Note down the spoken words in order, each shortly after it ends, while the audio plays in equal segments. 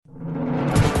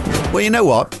Well, you know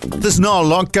what? There's not a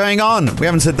lot going on. We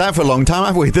haven't said that for a long time,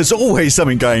 have we? There's always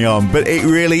something going on, but it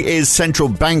really is central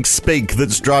bank speak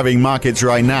that's driving markets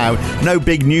right now. No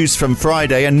big news from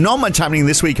Friday, and not much happening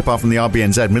this week apart from the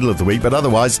RBNZ middle of the week, but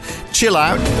otherwise, chill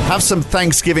out, have some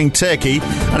Thanksgiving turkey,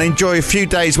 and enjoy a few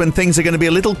days when things are going to be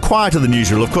a little quieter than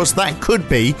usual. Of course, that could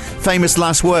be famous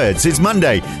last words. It's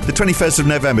Monday, the 21st of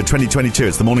November, 2022.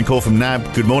 It's the morning call from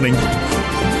NAB. Good morning.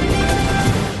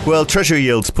 Well, Treasury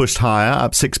yields pushed higher,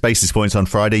 up 6 basis points on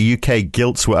Friday. UK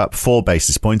gilts were up 4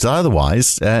 basis points.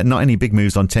 Otherwise, not any big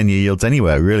moves on 10-year yields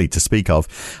anywhere, really, to speak of.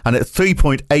 And at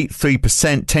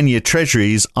 3.83%, 10-year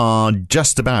Treasuries are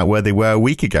just about where they were a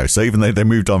week ago. So even though they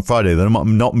moved on Friday, they're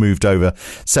not moved over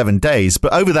 7 days.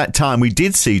 But over that time, we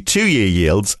did see 2-year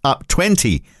yields up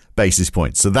 20 basis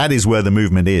points. So that is where the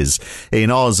movement is. In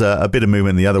Oz, a bit of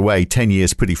movement the other way. 10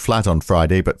 years pretty flat on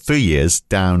Friday, but 3 years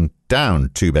down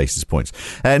 2 basis points.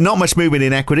 Not much movement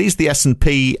in equities. The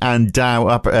S&P and Dow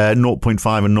up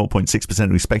 0.5 and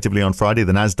 0.6% respectively on Friday.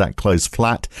 The Nasdaq closed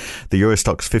flat. The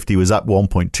Eurostoxx 50 was up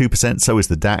 1.2%. So is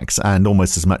the DAX, and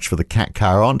almost as much for the CAC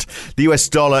 40. The US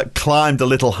dollar climbed a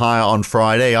little higher on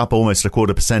Friday, up almost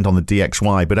 0.25% on the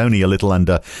DXY, but only a little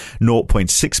under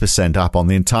 0.6% up on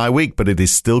the entire week. But it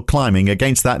is still climbing.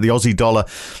 Against that, the Aussie dollar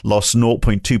lost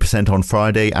 0.2% on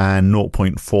Friday and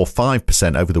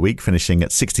 0.45% over the week, finishing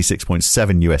at 66.7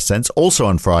 US cents. Also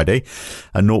on Friday,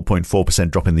 a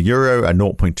 0.4% drop in the euro, a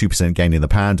 0.2% gain in the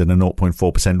pound, and a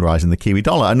 0.4% rise in the Kiwi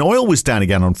dollar. And oil was down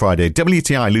again on Friday.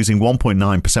 WTI losing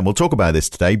 1.9%. We'll talk about this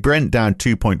today. Brent down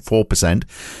 2.4%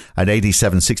 at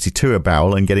 87.62 a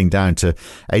barrel, and getting down to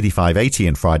 85.80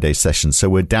 in Friday's session. So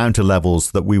we're down to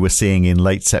levels that we were seeing in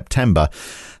late September.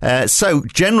 So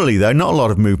generally, though, not a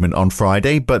lot of movement on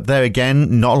Friday, but there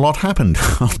again, not a lot happened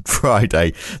on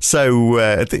Friday. So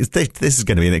this is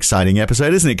going to be an exciting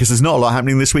episode, isn't it? Because there's not a lot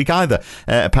happening this week either,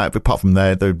 apart from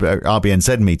the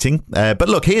RBNZ meeting. But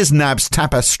look, here's NAB's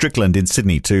Tapas Strickland in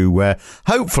Sydney to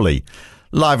hopefully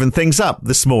liven things up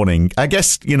this morning. I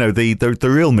guess, the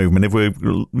real movement, if we're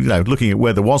looking at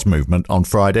where there was movement on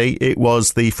Friday, it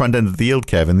was the front end of the yield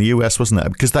curve in the US, wasn't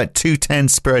it? Because that 210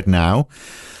 spread now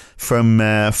from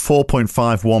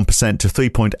 4.51% to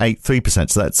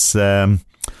 3.83%. So that's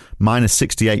minus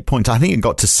 68 points. I think it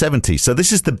got to 70. So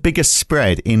this is the biggest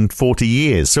spread in 40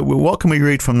 years. So what can we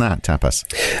read from that, Tapas?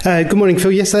 Good morning,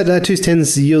 Phil. Yes, that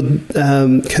 210's yield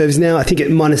curve is now, I think, at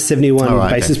minus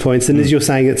 71 basis points. And as you're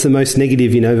saying, it's the most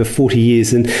negative in over 40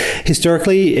 years. And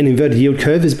historically, an inverted yield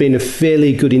curve has been a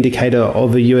fairly good indicator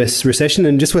of a US recession.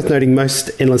 And just worth noting, most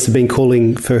analysts have been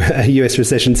calling for a US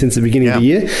recession since the beginning of the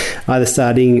year, either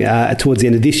starting towards the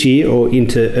end of this year or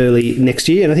into early next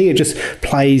year. And I think it just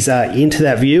plays into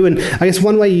that view. And I guess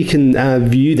one way you can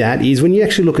view that is when you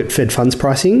actually look at Fed funds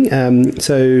pricing.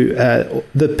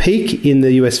 The peak in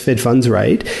the US Fed funds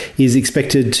rate is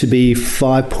expected to be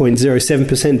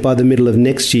 5.07% by the middle of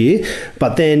next year.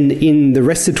 But then in the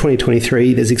rest of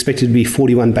 2023, there's expected to be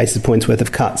 41 basis points worth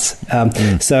of cuts.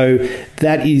 So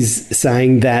that is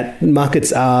saying that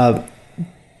markets are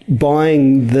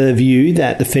buying the view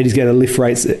that the Fed is going to lift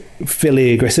rates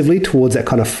fairly aggressively towards that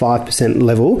kind of 5%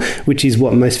 level, which is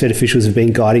what most Fed officials have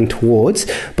been guiding towards.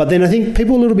 But then I think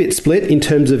people are a little bit split in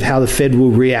terms of how the Fed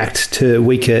will react to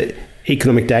weaker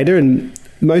economic data. And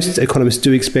most economists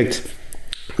do expect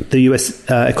the US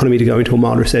economy to go into a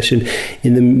mild recession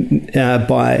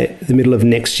by the middle of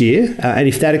next year. And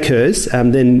if that occurs,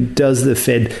 then does the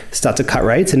Fed start to cut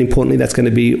rates? And importantly, that's going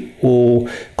to be all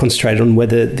concentrated on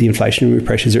whether the inflationary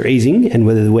pressures are easing and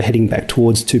whether we're heading back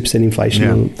towards 2% inflation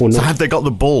or not. So have they got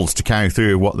the balls to carry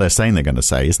through what they're saying they're going to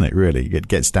say, isn't it, really? It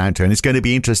gets down to. And it's going to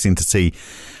be interesting to see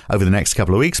over the next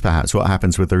couple of weeks, perhaps, what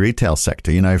happens with the retail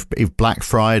sector. If Black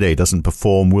Friday doesn't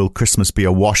perform, will Christmas be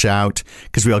a washout?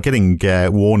 Because we are getting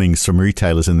warnings from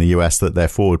retailers in the US that their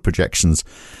forward projections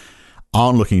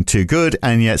aren't looking too good,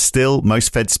 and yet still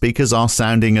most Fed speakers are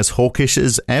sounding as hawkish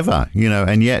as ever.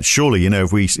 And yet surely,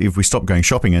 if we stop going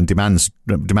shopping and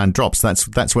demand drops,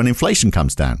 that's when inflation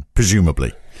comes down,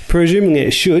 presumably. Presuming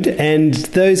it should, and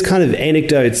those kind of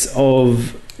anecdotes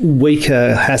of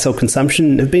weaker household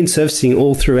consumption have been surfacing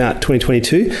all throughout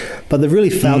 2022, but they've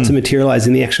really failed to materialize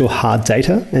in the actual hard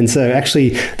data. And so actually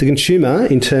the consumer,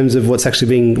 in terms of what's actually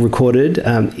being recorded,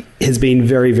 has been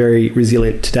very, very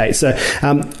resilient to date. So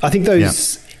I think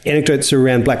those anecdotes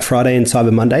around Black Friday and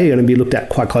Cyber Monday are going to be looked at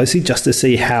quite closely just to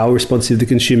see how responsive the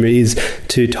consumer is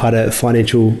to tighter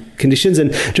financial conditions.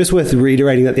 And just worth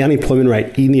reiterating that the unemployment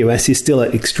rate in the US is still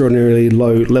at extraordinarily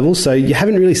low levels. So you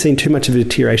haven't really seen too much of a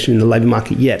deterioration in the labour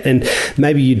market yet. And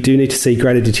maybe you do need to see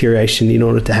greater deterioration in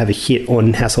order to have a hit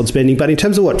on household spending. But in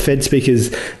terms of what Fed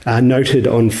speakers noted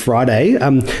on Friday,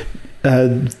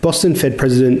 Boston Fed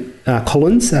President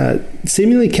Collins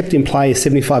seemingly kept in play a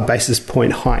 75 basis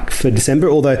point hike for December,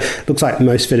 although it looks like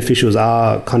most Fed officials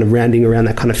are kind of rounding around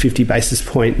that kind of 50 basis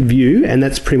point view, and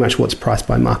that's pretty much what's priced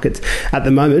by markets at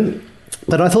the moment.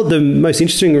 But I thought the most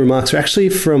interesting remarks were actually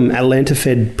from Atlanta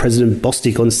Fed President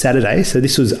Bostic on Saturday. So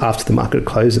this was after the market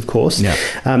close, of course. Yeah,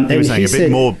 he was saying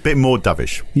a bit more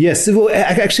dovish. Yes, well,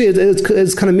 actually,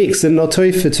 it's kind of mixed, and I'll tell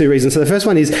you for two reasons. So the first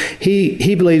one is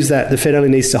he believes that the Fed only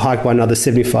needs to hike by another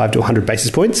 75 to 100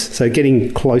 basis points, so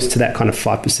getting close to that kind of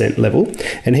 5% level,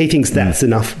 and he thinks that's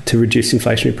enough to reduce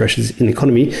inflationary pressures in the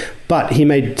economy. But he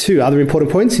made two other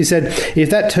important points. He said if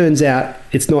that turns out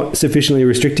it's not sufficiently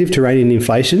restrictive to rein in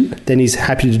inflation, then he's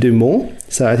happy to do more.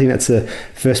 So I think that's the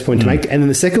first point to make. And then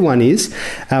the second one is,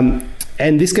 and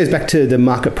this goes back to the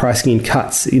market pricing in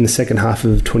cuts in the second half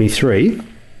of 23.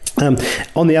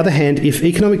 On the other hand, if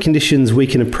economic conditions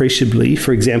weaken appreciably,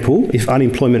 for example, if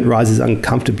unemployment rises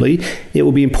uncomfortably, it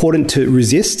will be important to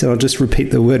resist, and I'll just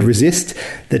repeat the word resist,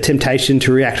 the temptation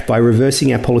to react by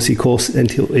reversing our policy course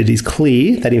until it is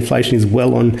clear that inflation is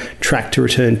well on track to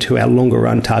return to our longer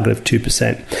run target of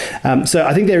 2%. So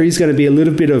I think there is going to be a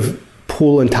little bit of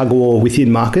pull and tug of war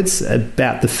within markets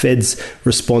about the Fed's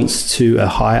response to a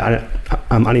high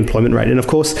unemployment rate. And of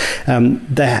course, we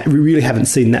really haven't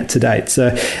seen that to date. So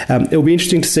it'll be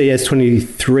interesting to see as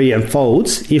 23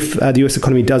 unfolds if the US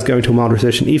economy does go into a mild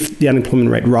recession, if the unemployment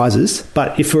rate rises.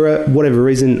 But if for whatever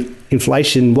reason,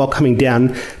 inflation, while coming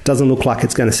down, doesn't look like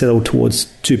it's going to settle towards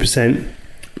 2%,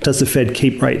 does the Fed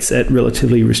keep rates at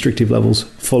relatively restrictive levels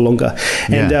for longer?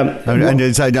 And,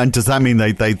 and does that mean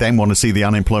they then want to see the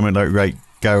unemployment rate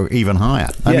go even higher?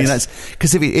 I mean, that's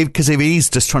because if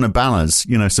he's just trying to balance,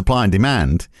 supply and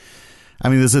demand, I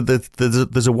mean,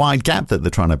 there's a wide gap that they're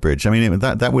trying to bridge. I mean,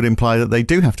 that would imply that they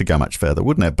do have to go much further,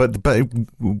 wouldn't it? But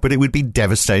it would be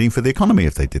devastating for the economy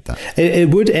if they did that.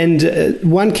 It would. And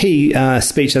one key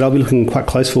speech that I'll be looking quite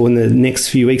close for in the next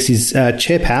few weeks is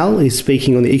Chair Powell is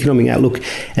speaking on the economic outlook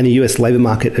and the US labour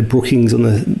market at Brookings on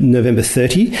the November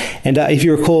 30. And if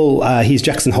you recall, his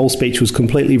Jackson Hole speech was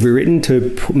completely rewritten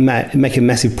to make a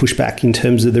massive pushback in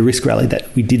terms of the risk rally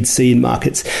that we did see in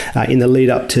markets in the lead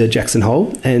up to Jackson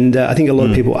Hole. And I think a lot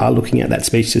of people are looking at that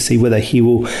speech to see whether he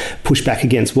will push back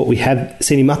against what we have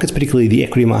seen in markets, particularly the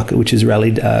equity market, which has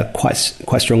rallied quite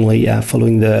strongly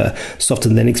following the softer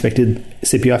than expected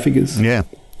CPI figures. Yeah,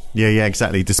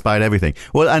 exactly. Despite everything.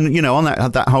 Well, and on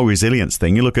that whole resilience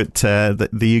thing, you look at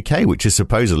the UK, which is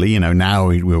supposedly, now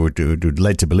we were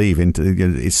led to believe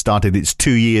it started its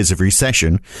 2 years of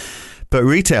recession. But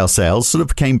retail sales sort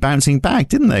of came bouncing back,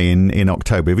 didn't they, in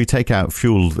October? If you take out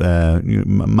fuel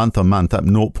month on month, up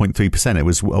 0.3%. It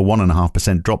was a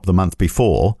 1.5% drop the month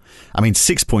before. I mean,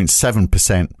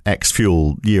 6.7%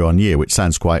 ex-fuel year on year, which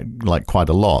sounds quite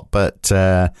a lot. But,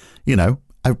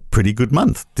 a pretty good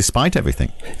month, despite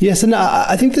everything. Yes, and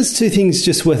I think there's two things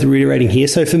just worth reiterating here.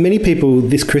 So for many people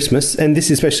this Christmas, and this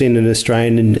especially in an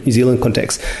Australian and New Zealand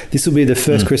context, this will be the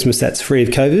first Christmas that's free of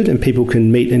COVID and people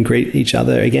can meet and greet each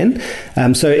other again.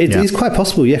 So it is quite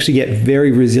possible you actually get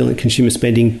very resilient consumer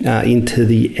spending into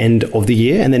the end of the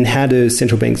year. And then how do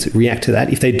central banks react to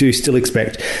that if they do still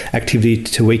expect activity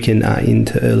to weaken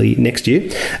into early next year?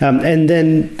 And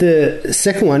then the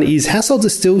second one is households are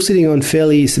still sitting on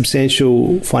fairly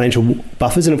substantial financial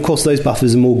buffers, and of course those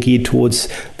buffers are more geared towards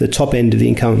the top end of the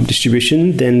income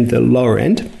distribution than the lower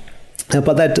end.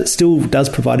 But that still does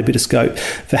provide a bit of scope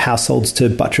for households to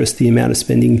buttress the amount of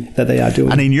spending that they are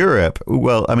doing. And in Europe,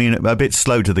 well, I mean, a bit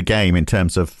slow to the game in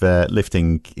terms of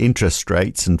lifting interest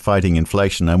rates and fighting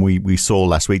inflation. And we saw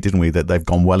last week, didn't we, that they've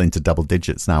gone well into double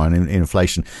digits now in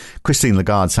inflation. Christine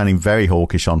Lagarde sounding very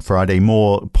hawkish on Friday,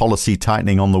 more policy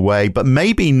tightening on the way, but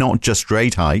maybe not just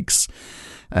rate hikes.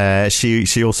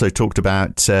 She also talked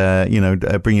about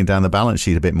bringing down the balance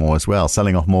sheet a bit more as well,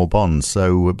 selling off more bonds.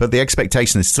 So, but the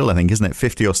expectation is still, I think, isn't it,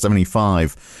 50 or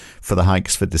 75 for the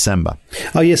hikes for December?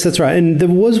 Oh, yes, that's right. And there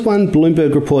was one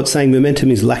Bloomberg report saying momentum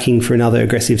is lacking for another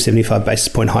aggressive 75 basis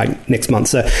point hike next month.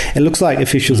 So it looks like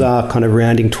officials are kind of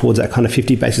rounding towards that kind of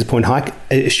 50 basis point hike,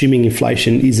 assuming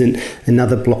inflation isn't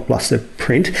another blockbuster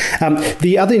print.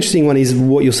 The other interesting one is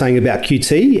what you're saying about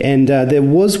QT. And there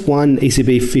was one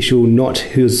ECB official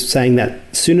who was saying that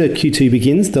sooner Q2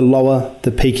 begins, the lower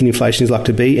the peak in inflation is likely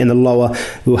to be, and the lower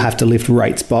we'll have to lift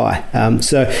rates by.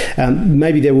 So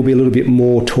maybe there will be a little bit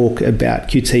more talk about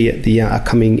QT at the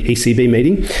upcoming ECB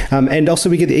meeting. And also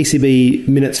we get the ECB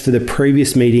minutes for the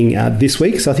previous meeting this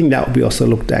week. So I think that will be also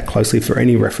looked at closely for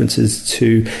any references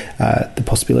to the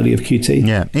possibility of QT.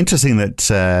 Yeah, interesting that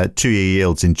 2-year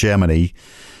yields in Germany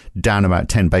down about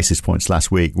 10 basis points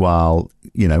last week, while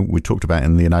we talked about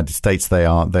in the United States, they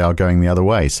are going the other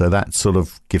way. So that sort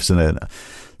of gives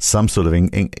some sort of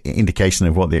indication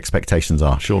of what the expectations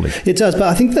are, surely. It does, but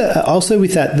I think that also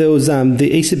with that, there was the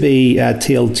ECB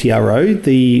TLTRO,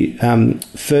 the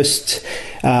first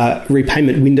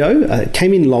repayment window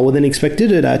came in lower than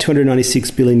expected at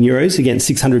 296 billion euros against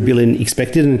 600 billion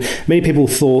expected, and many people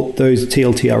thought those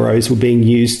TLTROs were being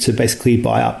used to basically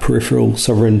buy up peripheral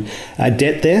sovereign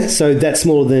debt there. So that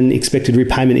smaller than expected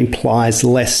repayment implies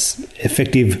less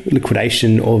effective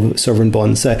liquidation of sovereign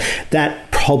bonds. So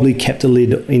that probably kept a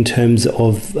lid in terms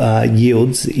of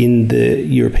yields in the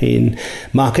European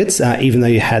markets, even though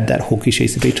you had that hawkish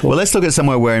ECB talk. Well, let's look at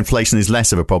somewhere where inflation is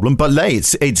less of a problem, but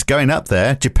it's going up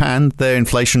there. Japan, their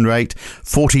inflation rate,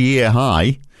 40-year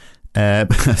high.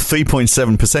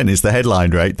 3.7% is the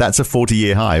headline rate. That's a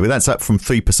 40-year high. But that's up from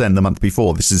 3% the month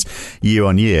before. This is year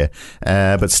on year.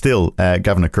 But still,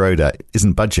 Governor Kuroda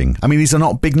isn't budging. I mean, these are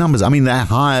not big numbers. I mean, they're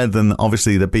higher than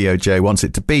obviously the BOJ wants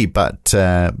it to be. But,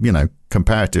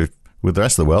 comparative with the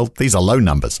rest of the world, these are low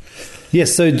numbers.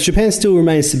 Yes, so Japan still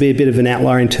remains to be a bit of an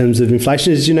outlier in terms of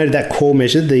inflation. As you noted, that core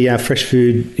measure, the fresh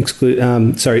food,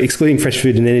 excluding fresh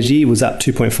food and energy, was up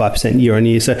 2.5% year on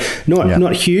year. So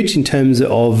not huge in terms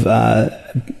of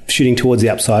shooting towards the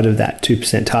upside of that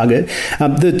 2% target.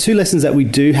 The two lessons that we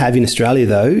do have in Australia,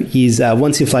 though, is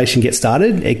once inflation gets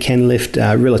started, it can lift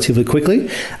relatively quickly.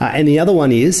 And the other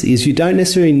one is you don't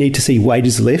necessarily need to see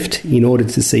wages lift in order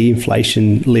to see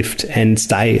inflation lift and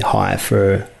stay high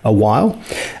for a while.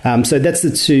 So that's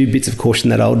the two bits of caution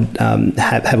that I'll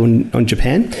have on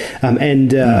Japan.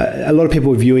 A lot of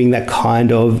people are viewing that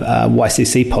kind of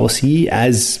YCC policy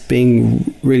as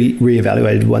being really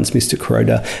reevaluated once Mr.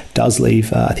 Kuroda does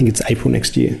leave. I think it's April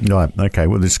next year. Right. Okay.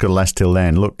 Well, it's got to last till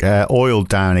then. Look, oil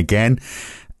down again.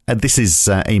 This is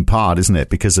in part, isn't it,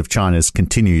 because of China's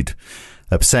continued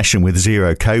obsession with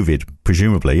zero COVID,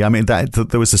 presumably. I mean, there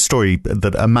was a story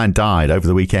that a man died over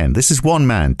the weekend. This is one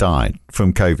man died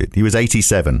from COVID. He was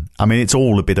 87. I mean, it's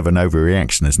all a bit of an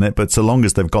overreaction, isn't it? But so long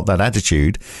as they've got that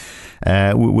attitude,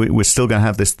 we're still going to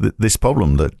have this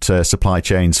problem that supply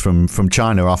chains from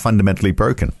China are fundamentally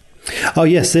broken. Oh,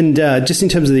 yes. And just in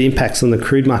terms of the impacts on the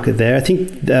crude market there, I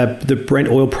think the Brent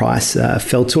oil price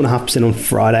fell 2.5% on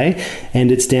Friday,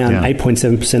 and it's down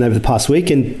 8.7% over the past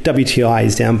week. And WTI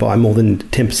is down by more than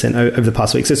 10% over the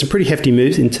past week. So it's a pretty hefty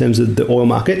move in terms of the oil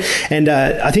market. And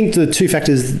I think the two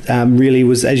factors really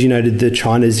was, as you noted, the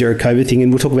China zero COVID thing,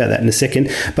 and we'll talk about that in a second.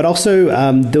 But also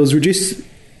there was reduced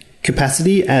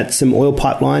capacity at some oil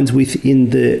pipelines within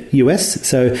the US.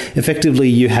 So effectively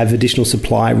you have additional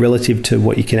supply relative to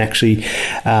what you can actually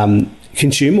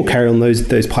consume or carry on those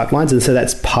pipelines. And so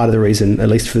that's part of the reason, at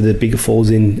least for the bigger falls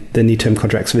in the near-term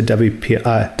contracts for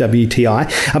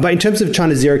WTI. But in terms of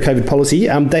China's zero COVID policy,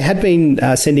 they had been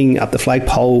sending up the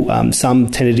flagpole some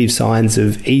tentative signs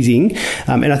of easing.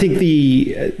 And I think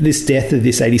this death of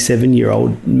this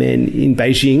 87-year-old man in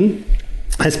Beijing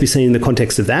has to be seen in the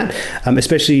context of that,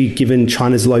 especially given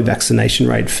China's low vaccination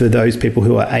rate for those people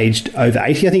who are aged over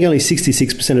 80. I think only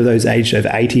 66% of those aged over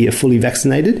 80 are fully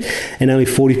vaccinated, and only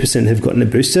 40% have gotten a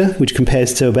booster, which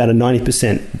compares to about a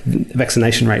 90%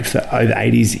 vaccination rate for over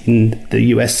 80s in the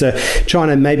US. So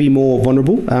China may be more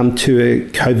vulnerable to a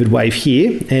COVID wave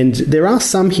here, and there are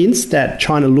some hints that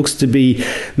China looks to be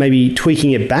maybe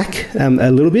tweaking it back a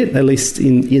little bit, at least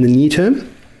in the near term.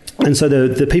 And so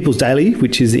the People's Daily,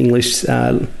 which is the English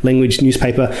language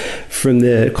newspaper from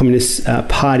the Communist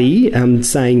Party,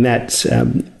 saying that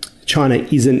China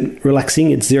isn't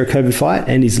relaxing its zero COVID fight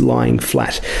and is lying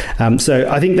flat. So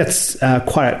I think that's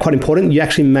quite important. You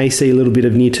actually may see a little bit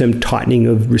of near-term tightening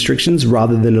of restrictions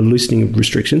rather than a loosening of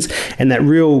restrictions. And that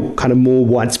real kind of more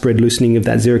widespread loosening of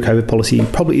that zero COVID policy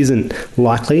probably isn't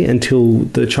likely until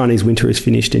the Chinese winter is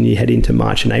finished and you head into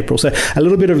March and April. So a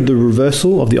little bit of the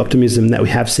reversal of the optimism that we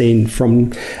have seen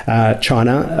from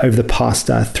China over the past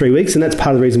 3 weeks. And that's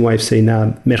part of the reason why we've seen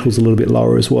metals a little bit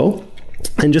lower as well.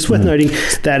 And just worth noting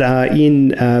that in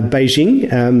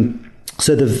Beijing,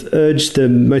 so they've urged the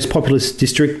most populous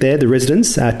district there, the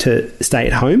residents, to stay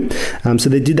at home. So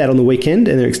they did that on the weekend,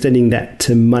 and they're extending that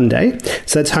to Monday.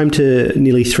 So that's home to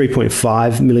nearly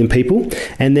 3.5 million people.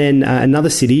 And then another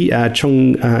city,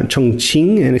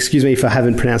 Chongqing, and excuse me if I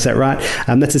haven't pronounced that right,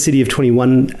 that's a city of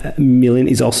 21 million,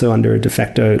 is also under a de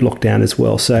facto lockdown as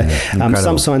well. So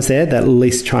some signs there that at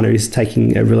least China is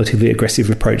taking a relatively aggressive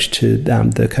approach to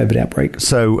the COVID outbreak.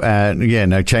 So,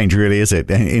 no change really, is it,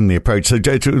 in the approach? So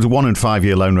 1 in 5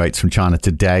 5-year loan rates from China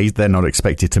today. They're not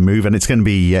expected to move, and it's going to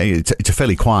be it's a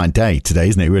fairly quiet day today,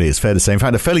 isn't it? Really, it's fair to say. In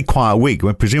fact, a fairly quiet week.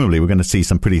 When presumably we're going to see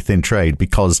some pretty thin trade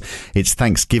because it's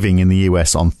Thanksgiving in the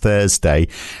US on Thursday,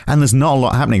 and there's not a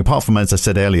lot happening apart from, as I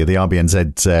said earlier, the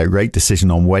RBNZ rate decision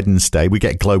on Wednesday. We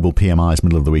get global PMIs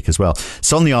middle of the week as well.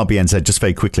 So on the RBNZ, just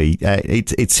very quickly,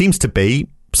 it seems to be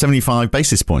 75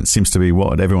 basis points seems to be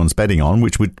what everyone's betting on,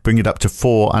 which would bring it up to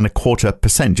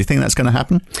 4.25%. Do you think that's going to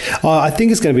happen? I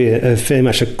think it's going to be a fairly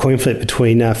much a coin flip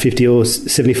between 50 or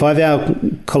 75. Our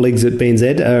colleagues at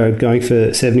BNZ are going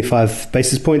for 75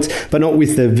 basis points, but not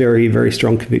with a very, very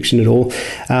strong conviction at all.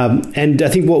 And I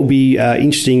think what will be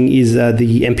interesting is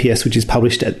the MPS, which is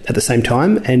published at the same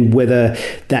time, and whether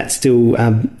that still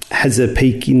has a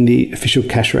peak in the official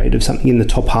cash rate of something in the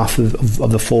top half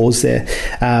of the fours there.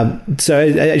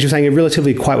 So as you're saying, a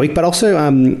relatively quiet week, but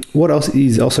also what else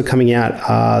is also coming out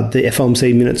are the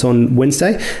FOMC minutes on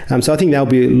Wednesday. So I think they'll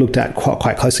be looked at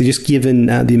quite closely, just given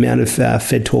the amount of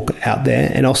Fed talk out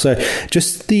there, and also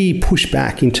just the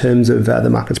pushback in terms of the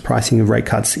market's pricing of rate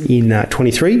cuts in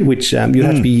 23, which you'll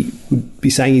have to be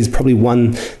saying is probably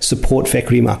one support for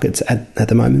equity markets at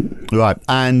the moment. Right.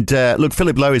 And look,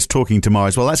 Philip Lowe is talking tomorrow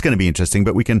as well. That's going to be interesting,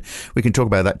 but we can talk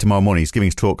about that tomorrow morning. He's giving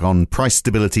his talk on price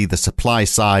stability, the supply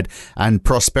side, and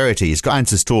prosperity. He's got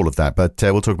answers to all of that, but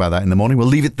we'll talk about that in the morning. We'll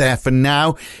leave it there for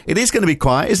now. It is going to be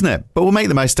quiet, isn't it? But we'll make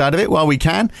the most out of it while we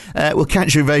can. We'll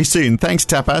catch you very soon. Thanks,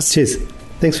 Tapas. Cheers.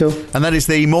 Thanks, Phil. And that is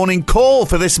the morning call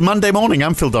for this Monday morning.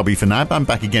 I'm Phil Dobbie for now. I'm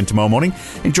back again tomorrow morning.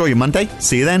 Enjoy your Monday.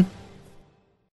 See you then.